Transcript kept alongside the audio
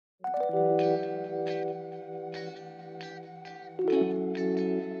Hello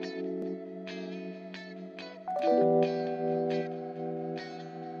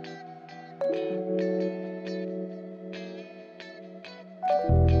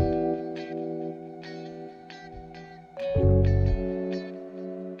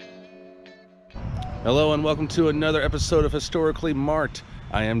and welcome to another episode of Historically Marked.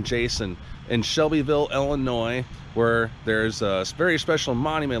 I am Jason in Shelbyville, Illinois, where there's a very special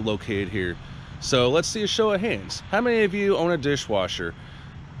monument located here. So let's see a show of hands. How many of you own a dishwasher?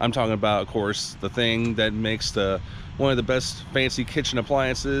 I'm talking about, of course, the thing that makes one of the best fancy kitchen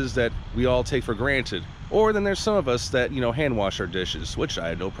appliances that we all take for granted. Or then there's some of us that, hand wash our dishes, which I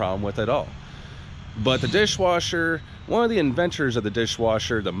had no problem with at all. But the dishwasher, one of the inventors of the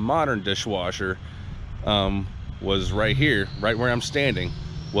dishwasher, the modern dishwasher, was right here, right where I'm standing.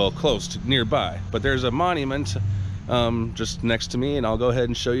 Well, close to nearby, but there's a monument just next to me, and I'll go ahead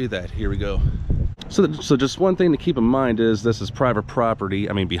and show you that. Here we go. So just one thing to keep in mind is this is private property,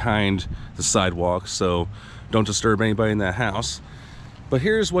 behind the sidewalk, so don't disturb anybody in that house. But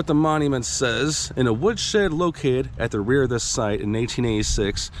here's what the monument says. In a woodshed located at the rear of this site in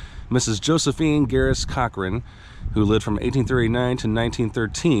 1886, Mrs. Josephine Cochrane, who lived from 1839 to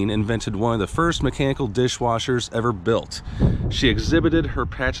 1913, invented one of the first mechanical dishwashers ever built. She exhibited her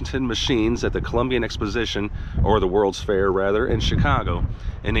patented machines at the Columbian Exposition, or the World's Fair rather, in Chicago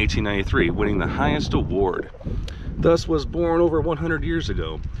in 1893, winning the highest award. Thus was born over 100 years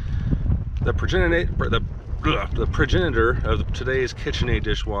ago the progenitor of today's KitchenAid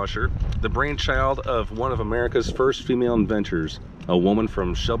dishwasher, the brainchild of one of America's first female inventors, a woman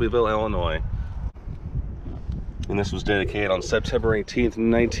from Shelbyville, Illinois. And this was dedicated on September 18th,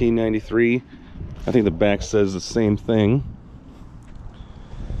 1993. I think the back says the same thing.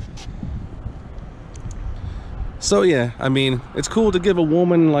 So yeah, it's cool to give a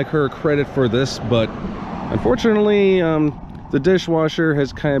woman like her credit for this, but unfortunately, the dishwasher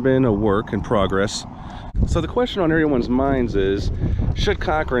has kind of been a work in progress. So the question on everyone's minds is, should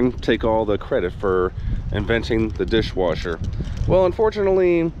Cochrane take all the credit for inventing the dishwasher? Well,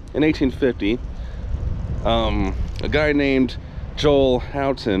 unfortunately, in 1850, a guy named Joel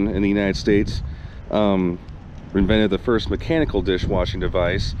Houghton in the United States invented the first mechanical dishwashing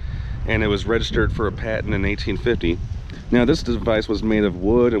device, and it was registered for a patent in 1850. Now, this device was made of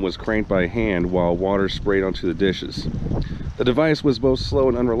wood and was cranked by hand while water sprayed onto the dishes. The device was both slow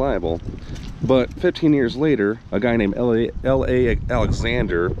and unreliable, but 15 years later, a guy named L.A.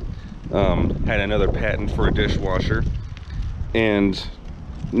 Alexander had another patent for a dishwasher, and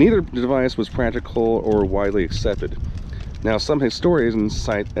neither device was practical or widely accepted. Now, some historians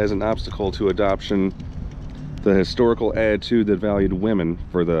cite as an obstacle to adoption the historical attitude that valued women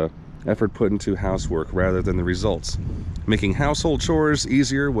for the effort put into housework rather than the results. Making household chores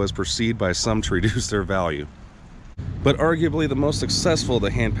easier was perceived by some to reduce their value. But arguably the most successful of the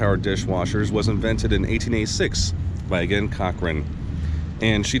hand-powered dishwashers was invented in 1886 by, again, Cochrane.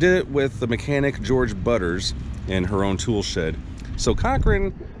 And she did it with the mechanic George Butters in her own tool shed. So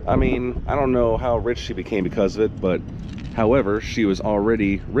Cochrane, I don't know how rich she became because of it, but however, she was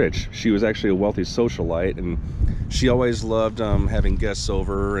already rich. She was actually a wealthy socialite, and she always loved having guests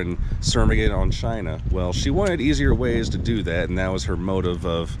over and serving it on china. Well, she wanted easier ways to do that, and that was her motive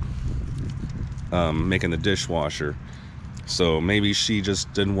of making the dishwasher. So maybe she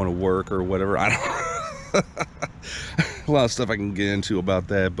just didn't want to work or whatever. I don't a lot of stuff I can get into about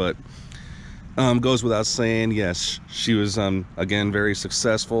that, but goes without saying, yes, she was again very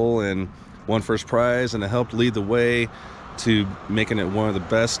successful and won first prize, and it helped lead the way to making it one of the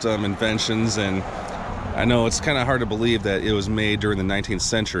best inventions. And I know it's kind of hard to believe that it was made during the 19th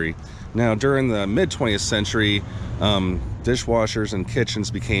century. Now, during the mid 20th century, dishwashers and kitchens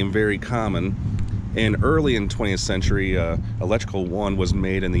became very common, and early in 20th century, electrical one was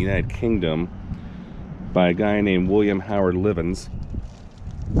made in the United Kingdom by a guy named William Howard Livens.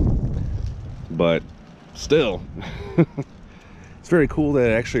 But still, it's very cool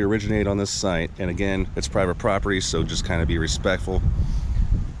that it actually originated on this site. And again, it's private property, so just kind of be respectful.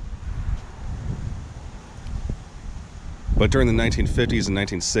 But during the 1950s and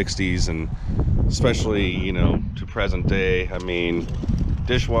 1960s, and especially, to present day,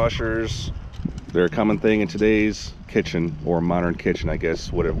 dishwashers, they're a common thing in today's kitchen, or modern kitchen, I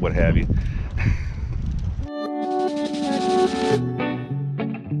guess, what have you.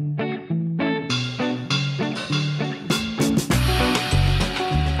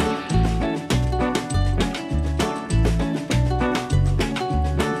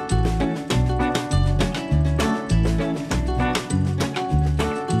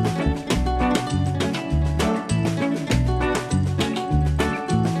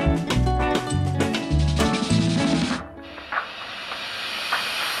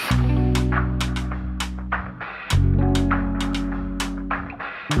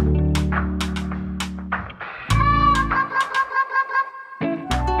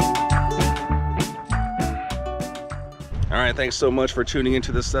 right, thanks so much for tuning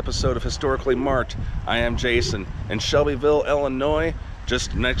into this episode of Historically Marked. I am Jason in Shelbyville, Illinois,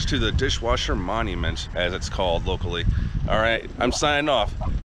 just next to the Dishwasher Monument, as it's called locally. All right, I'm signing off.